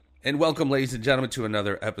And welcome, ladies and gentlemen, to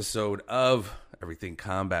another episode of Everything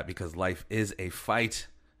Combat, because life is a fight.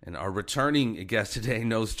 And our returning guest today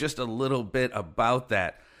knows just a little bit about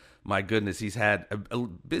that. My goodness, he's had a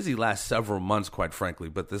busy last several months, quite frankly,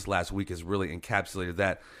 but this last week has really encapsulated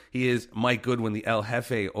that. He is Mike Goodwin, the El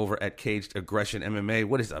Jefe over at Caged Aggression MMA.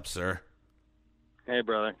 What is up, sir? Hey,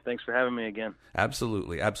 brother. Thanks for having me again.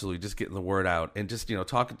 Absolutely, absolutely. Just getting the word out and just,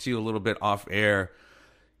 talking to you a little bit off air.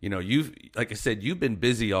 You've, like I said, you've been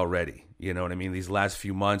busy already. You know what I mean? These last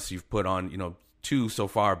few months, you've put on, two so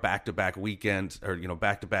far back-to-back weekends or,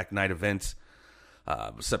 back-to-back night events,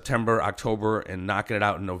 September, October, and knocking it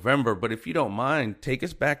out in November. But if you don't mind, take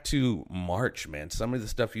us back to March, man. Some of the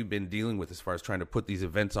stuff you've been dealing with as far as trying to put these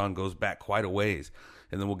events on goes back quite a ways.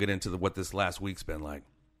 And then we'll get into what this last week's been like.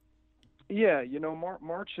 Yeah,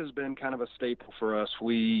 March has been kind of a staple for us.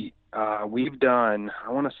 We've done, I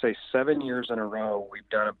want to say 7 years in a row, we've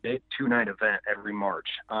done a big two-night event every March.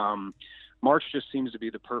 March just seems to be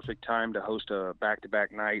the perfect time to host a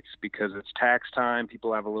back-to-back nights because it's tax time.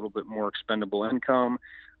 People have a little bit more expendable income.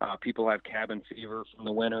 People have cabin fever from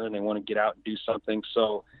the winter and they want to get out and do something.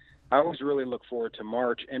 So I always really look forward to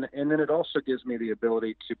March. And then it also gives me the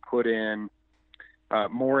ability to put in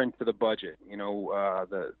more into the budget.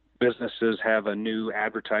 The businesses have a new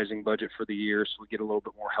advertising budget for the year, so we get a little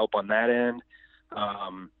bit more help on that end.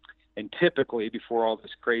 And typically, before all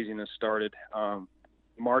this craziness started,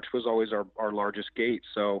 March was always our largest gate,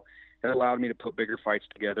 so it allowed me to put bigger fights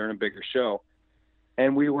together and a bigger show.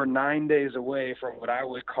 And we were 9 days away from what I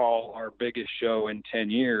would call our biggest show in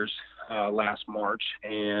 10 years last March,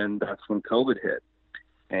 and that's when COVID hit.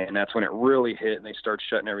 And that's when it really hit, and they started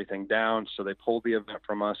shutting everything down, so they pulled the event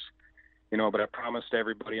from us. But I promised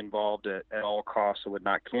everybody involved at all costs I would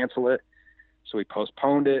not cancel it. So we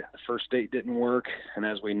postponed it. The first date didn't work. And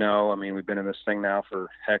as we know, we've been in this thing now for,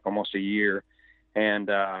 almost a year. And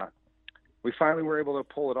we finally were able to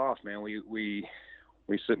pull it off, man. We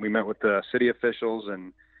met with the city officials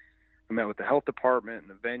and we met with the health department and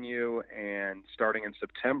the venue. And starting in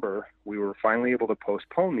September, we were finally able to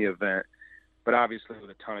postpone the event. But obviously with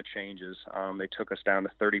a ton of changes, they took us down to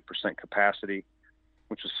 30% capacity,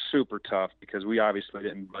 which was super tough because we obviously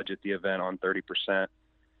didn't budget the event on 30%.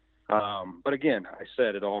 But again, I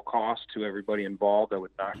said at all costs to everybody involved, I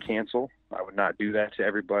would not cancel. I would not do that to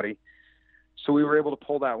everybody. So we were able to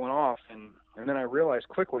pull that one off. And then I realized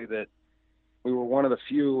quickly that we were one of the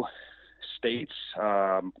few states,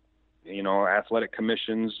 athletic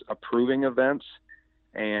commissions approving events.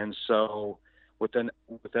 And so with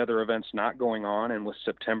other events not going on and with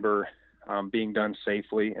September being done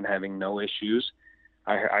safely and having no issues,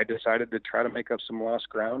 I decided to try to make up some lost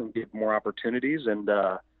ground and get more opportunities. And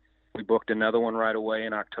we booked another one right away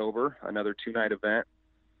in October, another two-night event.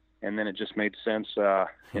 And then it just made sense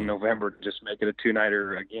in November to just make it a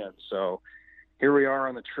two-nighter again. So here we are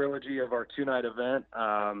on the trilogy of our two-night event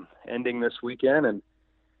ending this weekend. And,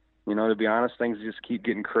 to be honest, things just keep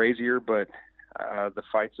getting crazier, but the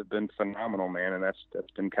fights have been phenomenal, man, and that's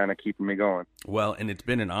been kind of keeping me going. Well, and it's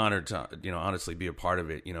been an honor to, honestly be a part of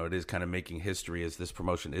it. It is kind of making history as this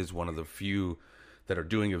promotion is one of the few that are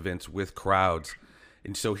doing events with crowds.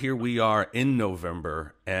 And so here we are in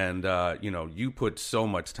November, and, you put so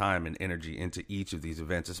much time and energy into each of these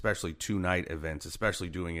events, especially two-night events, especially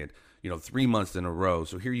doing it, 3 months in a row.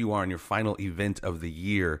 So here you are in your final event of the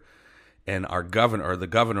year, and the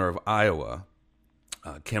governor of Iowa,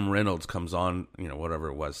 Kim Reynolds, comes on, whatever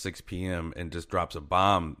it was, 6 p.m. and just drops a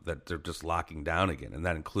bomb that they're just locking down again. And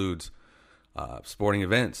that includes sporting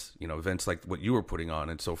events, events like what you were putting on.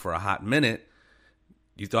 And so for a hot minute,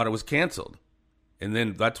 you thought it was canceled. And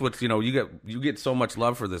then that's what's, you get so much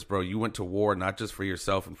love for this, bro. You went to war, not just for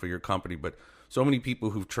yourself and for your company, but so many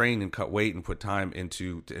people who've trained and cut weight and put time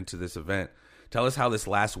into this event. Tell us how this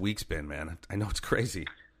last week's been, man. I know it's crazy.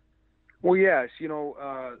 Well, yes,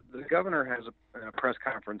 the governor has a press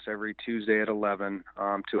conference every Tuesday at 11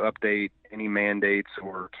 to update any mandates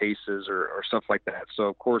or cases or stuff like that. So,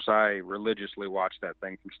 of course, I religiously watch that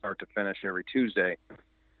thing from start to finish every Tuesday.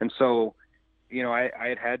 And so,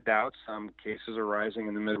 I had doubts. Cases are rising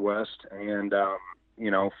in the Midwest. And,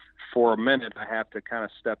 for a minute, I have to kind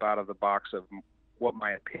of step out of the box of what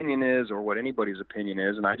my opinion is or what anybody's opinion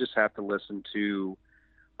is. And I just have to listen to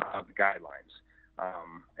the guidelines.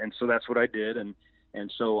 And so that's what I did. And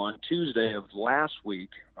so on Tuesday of last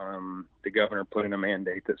week, the governor put in a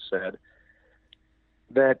mandate that said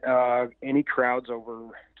that any crowds over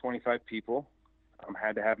 25 people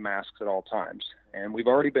had to have masks at all times. And we've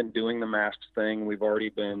already been doing the masks thing. We've already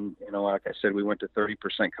been, like I said, we went to 30%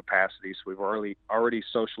 capacity. So we've already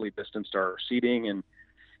socially distanced our seating and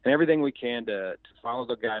everything we can to follow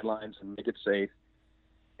the guidelines and make it safe.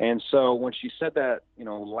 And so when she said that,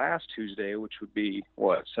 last Tuesday, which would be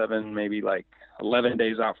 7, maybe like 11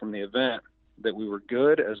 days out from the event, that we were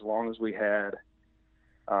good as long as we had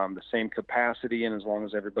the same capacity and as long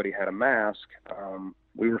as everybody had a mask,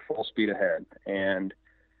 we were full speed ahead. And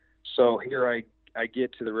so here I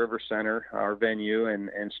get to the River Center, our venue,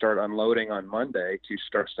 and start unloading on Monday to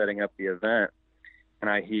start setting up the event. And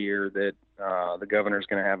I hear that the governor's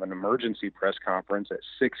going to have an emergency press conference at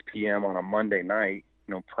 6 p.m. on a Monday night,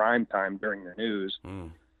 prime time during the news.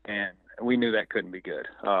 And we knew that couldn't be good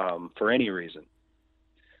for any reason.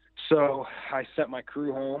 So I sent my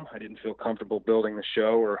crew home. I didn't feel comfortable building the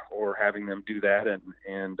show or having them do that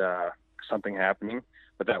and something happening.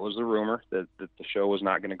 But that was the rumor that the show was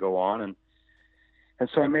not going to go on. And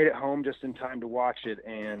so I made it home just in time to watch it.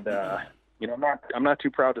 And, I'm not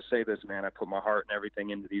too proud to say this, man. I put my heart and everything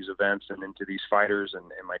into these events and into these fighters and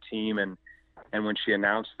my team. And when she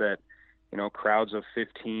announced that, crowds of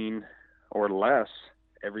 15 or less,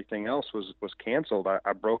 everything else was canceled,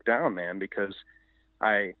 I broke down, man, because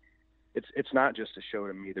it's not just a show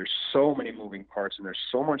to me. There's so many moving parts and there's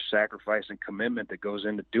so much sacrifice and commitment that goes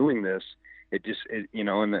into doing this. And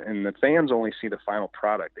the fans only see the final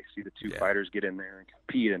product. They see the two fighters get in there and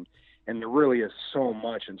compete, and there really is so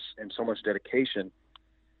much and so much dedication.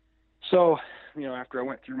 So, after I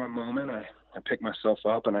went through my moment, I picked myself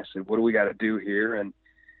up and I said, what do we got to do here? And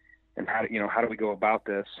how do we go about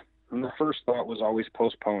this? And the first thought was always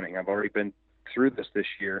postponing. I've already been through this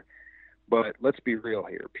year, but let's be real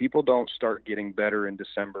here. People don't start getting better in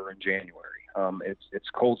December and January. It's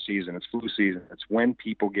cold season. It's flu season. It's when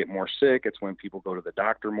people get more sick. It's when people go to the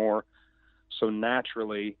doctor more. So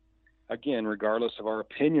naturally, again, regardless of our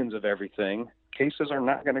opinions of everything, cases are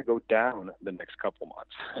not going to go down the next couple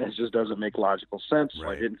months. It just doesn't make logical sense. Right. So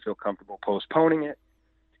I didn't feel comfortable postponing it.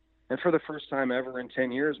 And for the first time ever in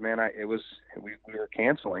 10 years, man, we were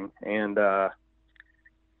canceling, and I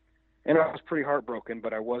was pretty heartbroken,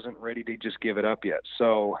 but I wasn't ready to just give it up yet.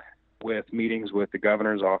 So with meetings with the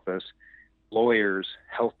governor's office, lawyers,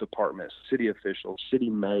 health department, city officials, city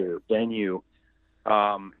mayor, venue,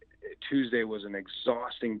 Tuesday was an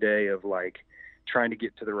exhausting day of trying to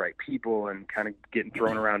get to the right people and kind of getting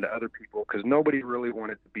thrown around to other people because nobody really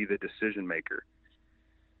wanted to be the decision maker.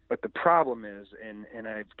 But the problem is, and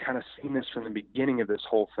I've kind of seen this from the beginning of this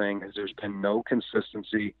whole thing, is there's been no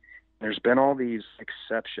consistency. There's been all these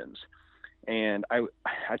exceptions. And I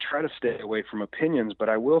try to stay away from opinions, but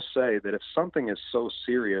I will say that if something is so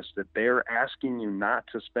serious that they're asking you not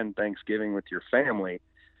to spend Thanksgiving with your family,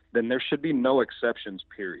 then there should be no exceptions,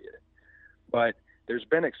 period. But there's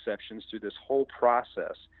been exceptions through this whole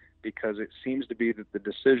process because it seems to be that the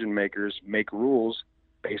decision makers make rules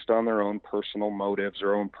based on their own personal motives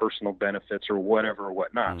or own personal benefits or whatever or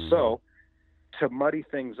whatnot. So to muddy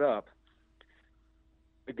things up,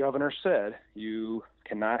 the governor said you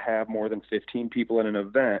cannot have more than 15 people in an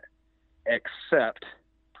event except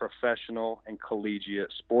professional and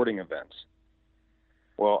collegiate sporting events.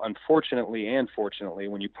 Well, unfortunately and fortunately,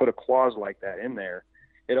 when you put a clause like that in there,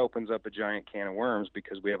 it opens up a giant can of worms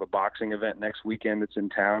because we have a boxing event next weekend that's in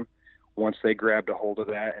town. Once they grabbed a hold of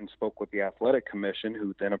that and spoke with the athletic commission,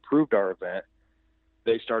 who then approved our event,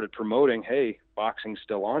 they started promoting, hey, boxing's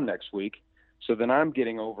still on next week. So then I'm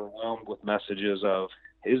getting overwhelmed with messages of,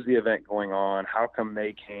 is the event going on? How come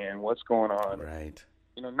they can? What's going on? Right.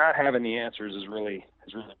 Not having the answers is really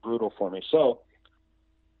brutal for me. So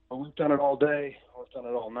we've done it all day. We've done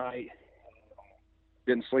it all night.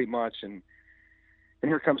 Didn't sleep much. And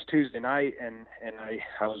here comes Tuesday night, and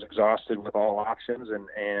I was exhausted with all options,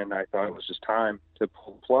 and I thought it was just time to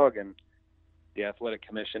pull the plug. And the athletic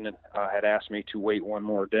commission had asked me to wait one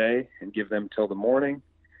more day and give them till the morning.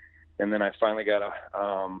 And then I finally got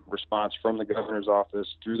a response from the governor's office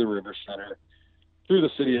through the River Center, through the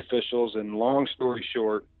city officials. And long story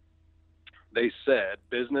short, they said,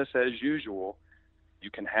 business as usual, you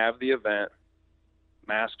can have the event.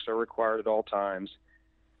 Masks are required at all times.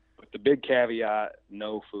 With the big caveat,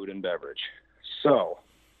 no food and beverage. So,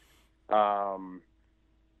 in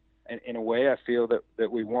a way, I feel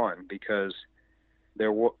that we won because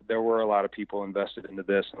there were a lot of people invested into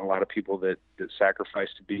this and a lot of people that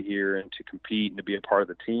sacrificed to be here and to compete and to be a part of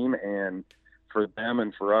the team. And for them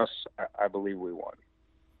and for us, I believe we won.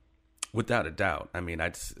 Without a doubt. I mean,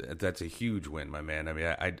 that's a huge win, my man. I mean,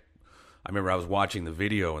 I remember I was watching the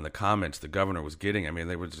video and the comments the governor was getting. I mean,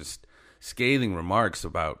 they were just scathing remarks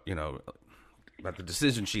about the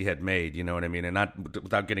decision she had made, you know what I mean? And not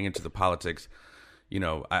without getting into the politics,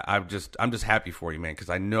 I'm just happy for you, man,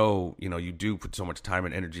 because I know, you do put so much time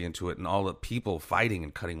and energy into it and all the people fighting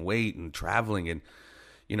and cutting weight and traveling and,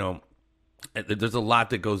 there's a lot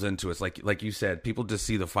that goes into it. Like you said, people just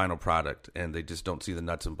see the final product and they just don't see the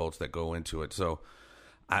nuts and bolts that go into it. So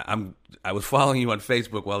I was following you on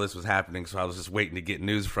Facebook while this was happening, so I was just waiting to get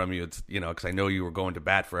news from you. It's, because I know you were going to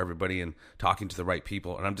bat for everybody and talking to the right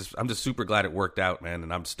people, and I'm just super glad it worked out, man.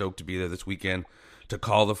 And I'm stoked to be there this weekend to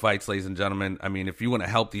call the fights, ladies and gentlemen. I mean, if you want to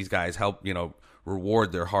help these guys,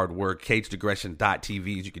 reward their hard work,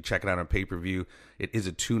 CagedAggression.tv. You can check it out on pay-per-view. It is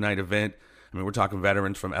a 2-night event. I mean, we're talking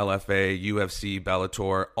veterans from LFA, UFC,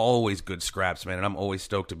 Bellator, always good scraps, man. And I'm always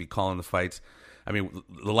stoked to be calling the fights. I mean,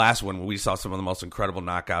 the last one, we saw some of the most incredible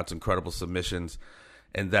knockouts, incredible submissions,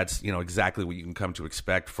 and that's, exactly what you can come to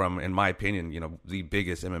expect from, in my opinion, the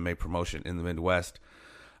biggest MMA promotion in the Midwest.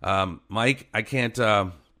 Mike, I can't,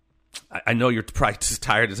 I know you're probably just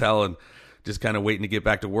tired as hell and just kind of waiting to get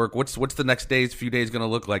back to work. What's the next few days going to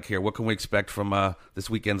look like here? What can we expect from this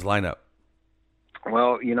weekend's lineup?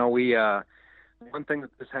 Well, one thing that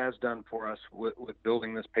this has done for us with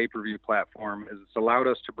building this pay-per-view platform is it's allowed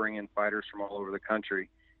us to bring in fighters from all over the country.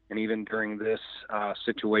 And even during this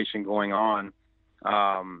situation going on,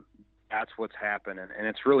 that's what's happened. And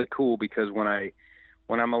it's really cool because when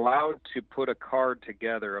I'm allowed to put a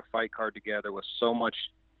fight card together with so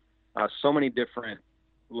many different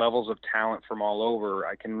levels of talent from all over,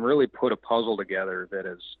 I can really put a puzzle together that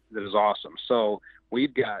is awesome. So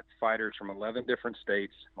we've got fighters from 11 different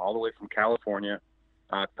states, all the way from California,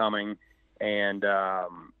 coming, and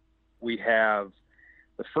we have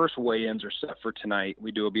the first weigh-ins are set for tonight.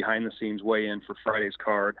 We do a behind-the-scenes weigh-in for Friday's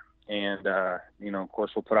card, and of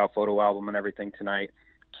course, we'll put out photo album and everything tonight.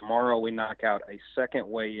 Tomorrow, we knock out a second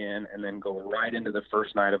weigh-in and then go right into the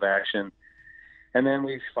first night of action. And then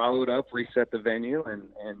we follow it up, reset the venue, and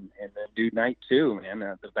then do night 2, man.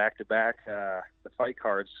 The back-to-back, the fight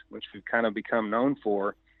cards, which we've kind of become known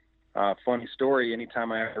for. Funny story,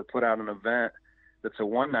 anytime I ever put out an event that's a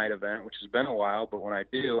one-night event, which has been a while, but when I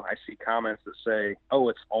do, I see comments that say, oh,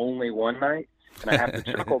 it's only one night? And I have to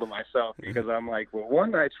chuckle to myself because I'm like, well,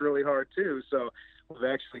 one night's really hard too. So we've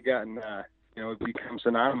actually gotten, we've become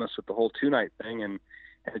synonymous with the whole 2-night thing, and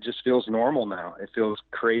it just feels normal now. It feels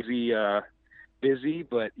crazy busy,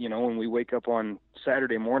 but when we wake up on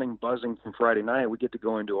Saturday morning buzzing from Friday night, we get to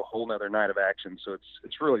go into a whole nother night of action. So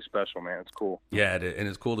it's really special, man. It's cool. Yeah, and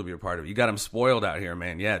it's cool to be a part of it. You got them spoiled out here,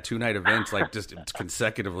 man. Yeah, 2-night events like just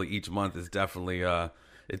consecutively each month is definitely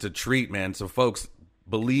it's a treat, man. So folks,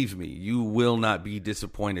 believe me, you will not be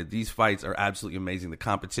disappointed. These fights are absolutely amazing. The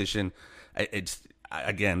competition, it's,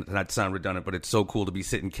 again, not to sound redundant, but it's so cool to be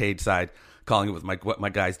sitting cage side calling it with my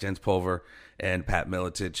guys Jens Pulver and Pat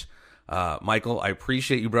Miletich. Michael, I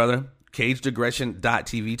appreciate you, brother.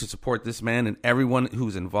 CagedAggression.tv to support this man and everyone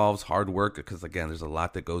who's involved. Hard work, because, again, there's a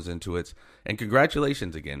lot that goes into it. And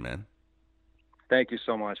congratulations again, man. Thank you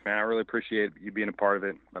so much, man. I really appreciate you being a part of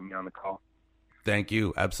it. Let me on the call. Thank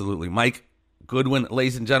you. Absolutely. Mike Goodwin,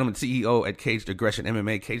 ladies and gentlemen, CEO at Caged Aggression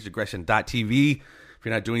MMA, CagedAggression.tv. If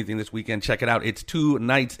you're not doing anything this weekend, check it out. It's 2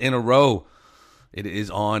 nights in a row. It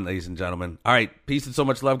is on, ladies and gentlemen. All right. Peace and so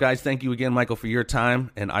much love, guys. Thank you again, Michael, for your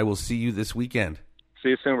time, and I will see you this weekend. See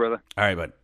you soon, brother. All right, bud.